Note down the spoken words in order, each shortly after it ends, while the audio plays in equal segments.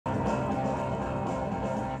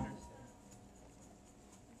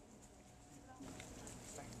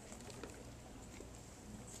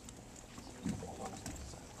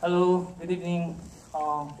Hello, good evening.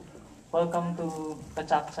 Welcome to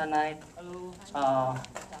Pecha night. Uh,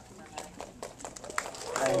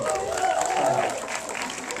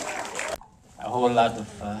 A whole lot of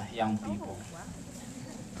young people.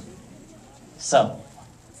 So,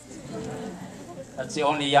 that's the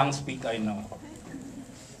only young speak I know.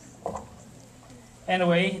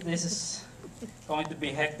 Anyway, this is going to be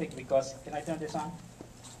hectic because, can I turn this on?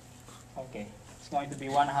 Okay, it's going to be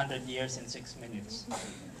 100 years in 6 minutes.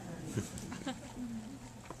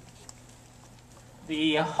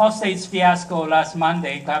 The hostage fiasco last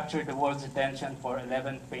Monday captured the world's attention for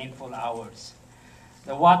 11 painful hours.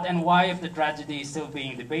 The what and why of the tragedy is still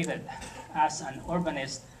being debated. As an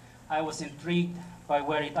urbanist, I was intrigued by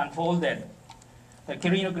where it unfolded. The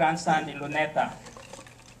Quirino Grandstand in Luneta.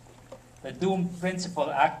 The doomed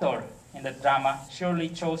principal actor in the drama surely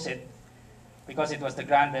chose it because it was the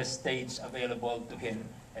grandest stage available to him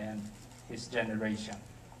and his generation.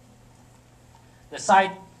 The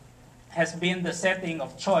site has been the setting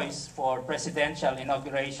of choice for presidential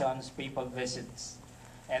inaugurations, papal visits,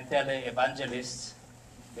 and tele-evangelists,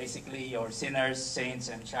 basically your sinners, saints,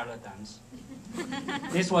 and charlatans.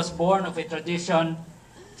 This was born of a tradition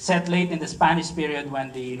set late in the Spanish period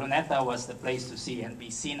when the Luneta was the place to see and be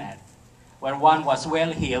seen at, where one was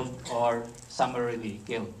well healed or summarily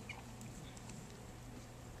killed.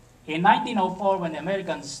 In 1904, when the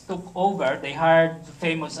Americans took over, they hired the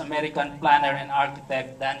famous American planner and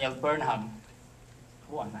architect Daniel Burnham.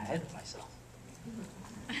 Oh, I'm ahead of myself.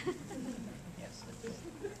 Yes.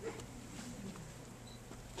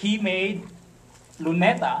 He made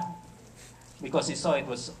Luneta, because he saw it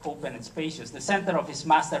was open and spacious, the center of his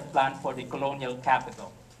master plan for the colonial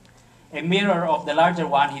capital, a mirror of the larger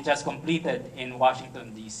one he just completed in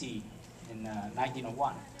Washington, D.C. in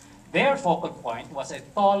 1901. Their focal point was a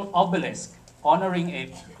tall obelisk honoring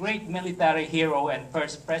a great military hero and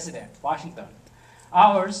first president, Washington.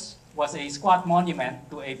 Ours was a squat monument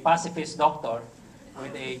to a pacifist doctor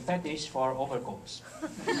with a fetish for overcoats.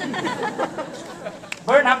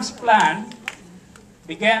 Burnham's plan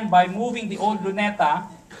began by moving the old Luneta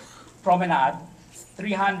promenade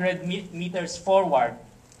 300 meters forward.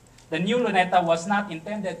 The new Luneta was not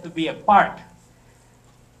intended to be a park,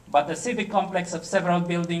 but a civic complex of several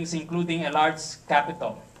buildings, including a large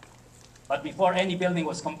capitol. But before any building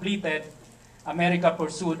was completed, America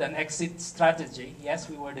pursued an exit strategy. Yes,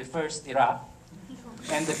 we were the first Iraq,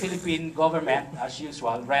 and the Philippine government, as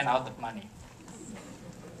usual, ran out of money.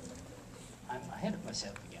 I'm ahead of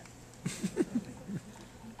myself again.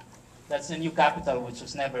 That's the new capital, which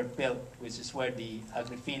was never built, which is where the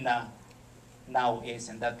Agrifina now is,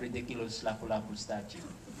 and that ridiculous Lapu-Lapu statue.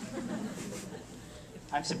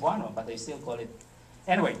 I'm Cebuano, but I still call it.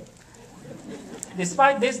 Anyway,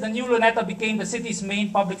 despite this, the new Luneta became the city's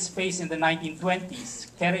main public space in the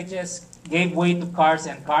 1920s. Carriages gave way to cars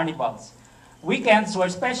and carnivals. Weekends were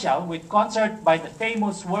special, with concert by the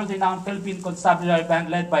famous world-renowned Philippine Constabulary Band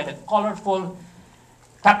led by the colorful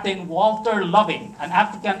Captain Walter Loving, an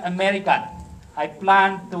African-American. I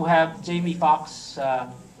planned to have Jamie Foxx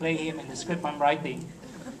play him in the script I'm writing.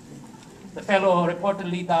 The fellow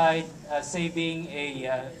reportedly died saving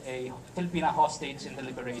a Filipina hostage in the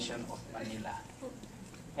liberation of Manila.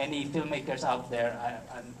 Any filmmakers out there,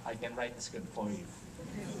 I can write the script for you.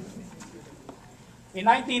 In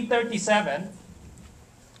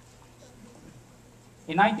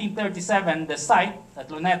 1937, the site at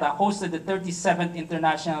Luneta hosted the 37th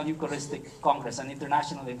International Eucharistic Congress, an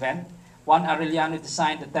international event. Juan Arellano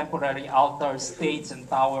designed the temporary altar, stage, and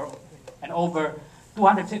tower, and over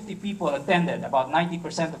 250 people attended, about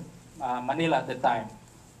 90% of Manila at the time.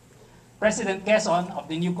 President Quezon of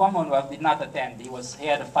the new Commonwealth did not attend. He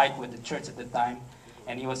had a fight with the church at the time,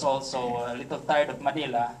 and he was also a little tired of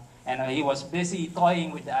Manila, and he was busy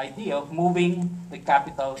toying with the idea of moving the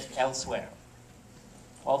capital elsewhere.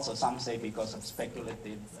 Also, some say because of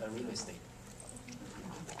speculative real estate.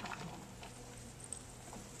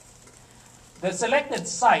 The selected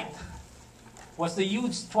site was the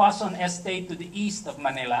huge Tuason estate to the east of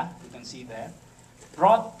Manila, you can see there,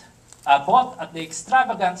 bought at the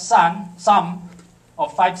extravagant sum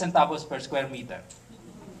of 5 centavos per square meter.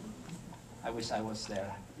 I wish I was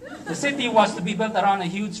there. The city was to be built around a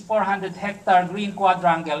huge 400-hectare green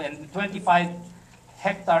quadrangle and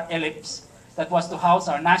 25-hectare ellipse that was to house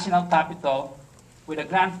our national capital with a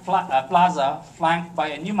grand plaza flanked by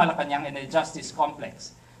a new Malacanang and a justice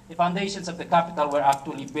complex. The foundations of the capital were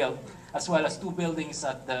actually built, as well as 2 buildings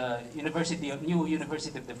at the new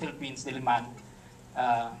University of the Philippines, Diliman.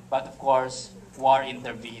 But of course, war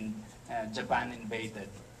intervened, Japan invaded.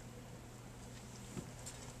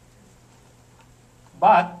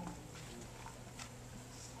 But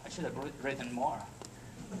should have written more.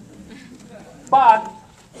 But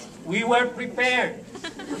we were prepared.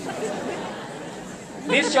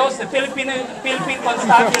 This shows the Philippine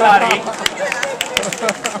Constabulary.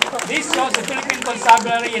 This shows the Philippine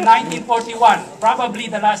Constabulary in 1941, probably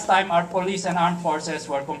the last time our police and armed forces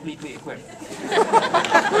were completely equipped.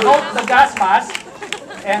 Note the gas mask,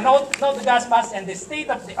 and note the gas mask and the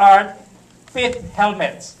state-of-the-art pit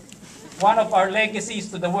helmets. One of our legacies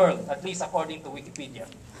to the world, at least according to Wikipedia.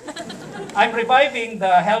 I'm reviving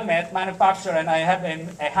the helmet manufacturer, and I have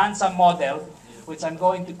a handsome model, which I'm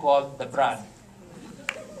going to call the Brad.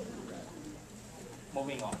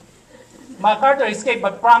 Moving on. MacArthur escaped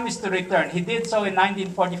but promised to return. He did so in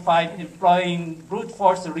 1945, employing brute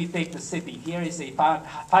force to retake the city. Here is a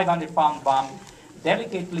 500-pound bomb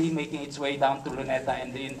delicately making its way down to Luneta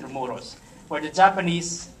and the Intramuros, where the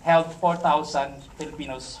Japanese held 4,000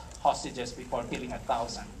 Filipinos hostages before killing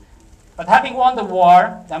 1,000. But having won the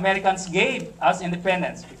war, the Americans gave us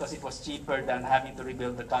independence because it was cheaper than having to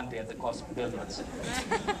rebuild the country at the cost of billions.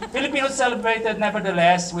 Filipinos celebrated,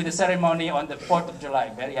 nevertheless, with a ceremony on the 4th of July,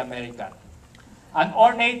 very American. An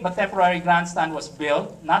ornate but temporary grandstand was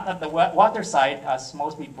built, not at the waterside, as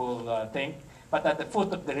most people think, but at the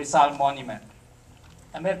foot of the Rizal Monument.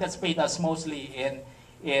 Americans paid us mostly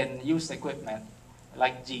in used equipment,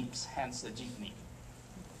 like jeeps, hence the jeepney.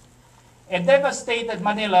 A devastated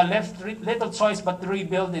Manila left little choice but to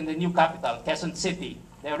rebuild in the new capital, Quezon City.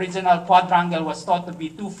 The original quadrangle was thought to be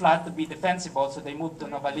too flat to be defensible, so they moved to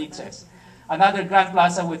Novaliches. Another grand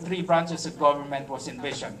plaza with 3 branches of government was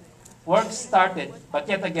envisioned. Work started, but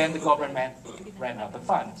yet again the government ran out of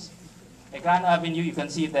funds. A grand avenue, you can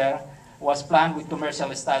see there, was planned with commercial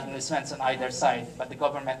establishments on either side, but the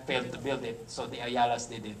government failed to build it, so the Ayalas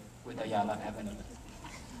did it with Ayala Avenue.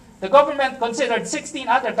 The government considered 16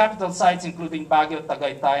 other capital sites, including Baguio,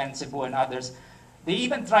 Tagaytay, Cebu, and others. They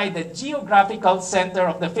even tried the geographical center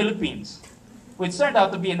of the Philippines, which turned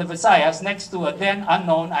out to be in the Visayas, next to a then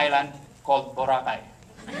unknown island called Boracay.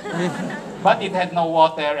 But it had no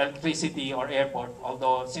water, electricity, or airport,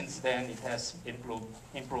 although since then it has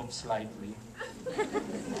improved slightly.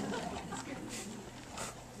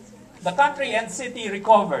 The country and city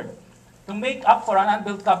recovered. To make up for an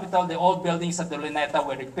unbuilt capital, the old buildings at the Luneta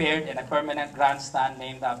were repaired, and a permanent grandstand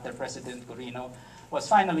named after President Quirino was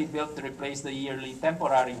finally built to replace the yearly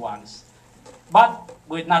temporary ones. But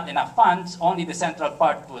with not enough funds, only the central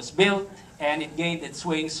part was built, and it gained its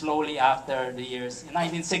wings slowly after the years. In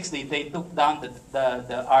 1960, they took down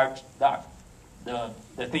the arch,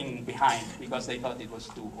 the thing behind, because they thought it was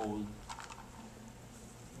too old.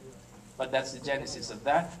 But that's the genesis of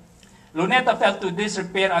that. Luneta fell to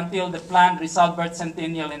disrepair until the planned Rizal Birth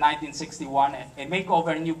Centennial in 1961. A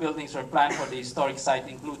makeover and new buildings were planned for the historic site,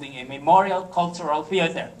 including a memorial cultural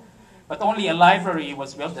theater. But only a library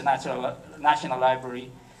was built, the National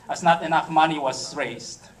Library, as not enough money was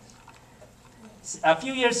raised. A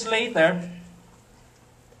few years later,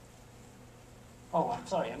 oh, I'm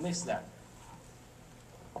sorry, I missed that.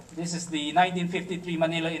 This is the 1953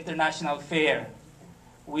 Manila International Fair.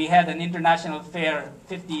 We had an international fair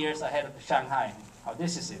 50 years ahead of Shanghai. Oh,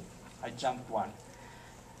 this is it. I jumped one.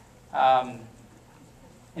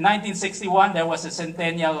 In 1961, there was a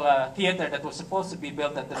centennial theater that was supposed to be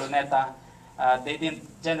built at the Luneta. They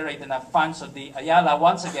didn't generate enough funds, so the Ayala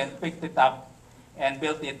once again picked it up and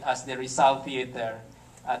built it as the Rizal Theater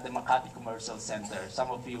at the Makati Commercial Center.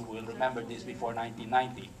 Some of you will remember this before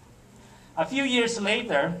 1990. A few years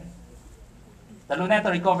later, the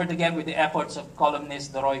Luneta recovered again with the efforts of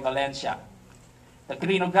columnist Doroy Valencia. The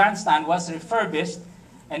Quirino Grandstand was refurbished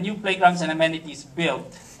and new playgrounds and amenities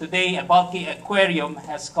built. Today, a bulky aquarium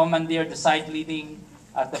has commandeered the site leading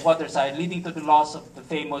at the waterside, leading to the loss of the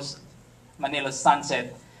famous Manila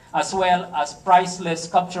sunset, as well as priceless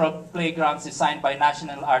sculptural playgrounds designed by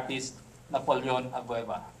national artist Napoleon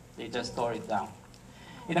Abueva. They just tore it down.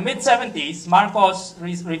 In the mid-70s, Marcos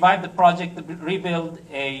revived the project to build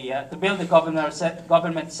the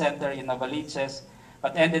government center in Novaliches,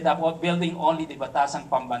 but ended up building only the Batasang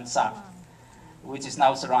Pambansa, which is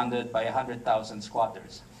now surrounded by 100,000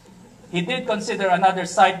 squatters. He did consider another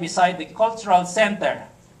site beside the cultural center,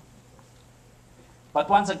 but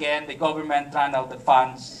once again, the government ran out of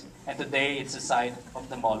funds, and today it's the site of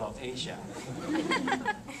the Mall of Asia.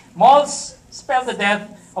 Malls spell the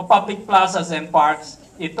death of public plazas and parks.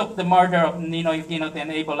 It took the murder of Ninoy Aquino to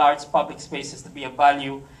enable arts public spaces to be of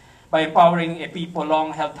value by empowering a people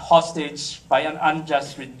long held hostage by an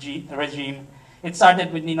unjust regime. It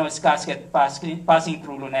started with Ninoy's casket passing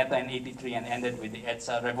through Luneta in '83 and ended with the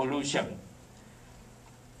Edsa revolution.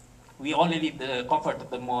 We only leave the comfort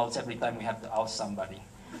of the malls every time we have to oust somebody.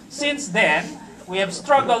 Since then, We have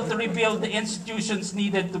struggled to rebuild the institutions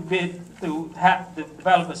needed to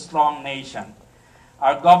develop a strong nation.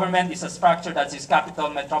 Our government is as structured as its capital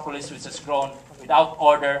metropolis, which has grown without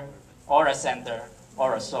order or a center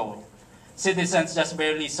or a soul. Citizens just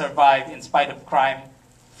barely survive in spite of crime,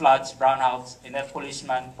 floods, brownouts, inept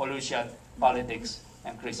policemen, pollution, politics,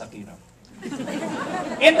 and Chris Aquino.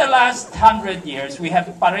 In the last 100 years, we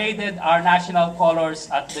have paraded our national colors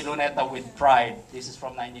at the Luneta with pride. This is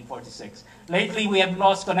from 1946. Lately, we have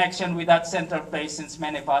lost connection with that central place since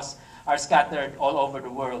many of us are scattered all over the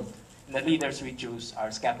world. And the leaders we choose are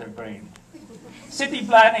scattered brain. City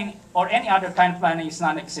planning or any other kind of planning is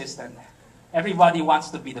non-existent. Everybody wants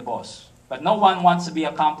to be the boss, but no one wants to be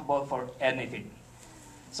accountable for anything.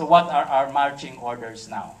 So what are our marching orders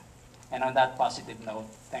now? And on that positive note,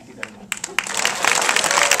 thank you very much.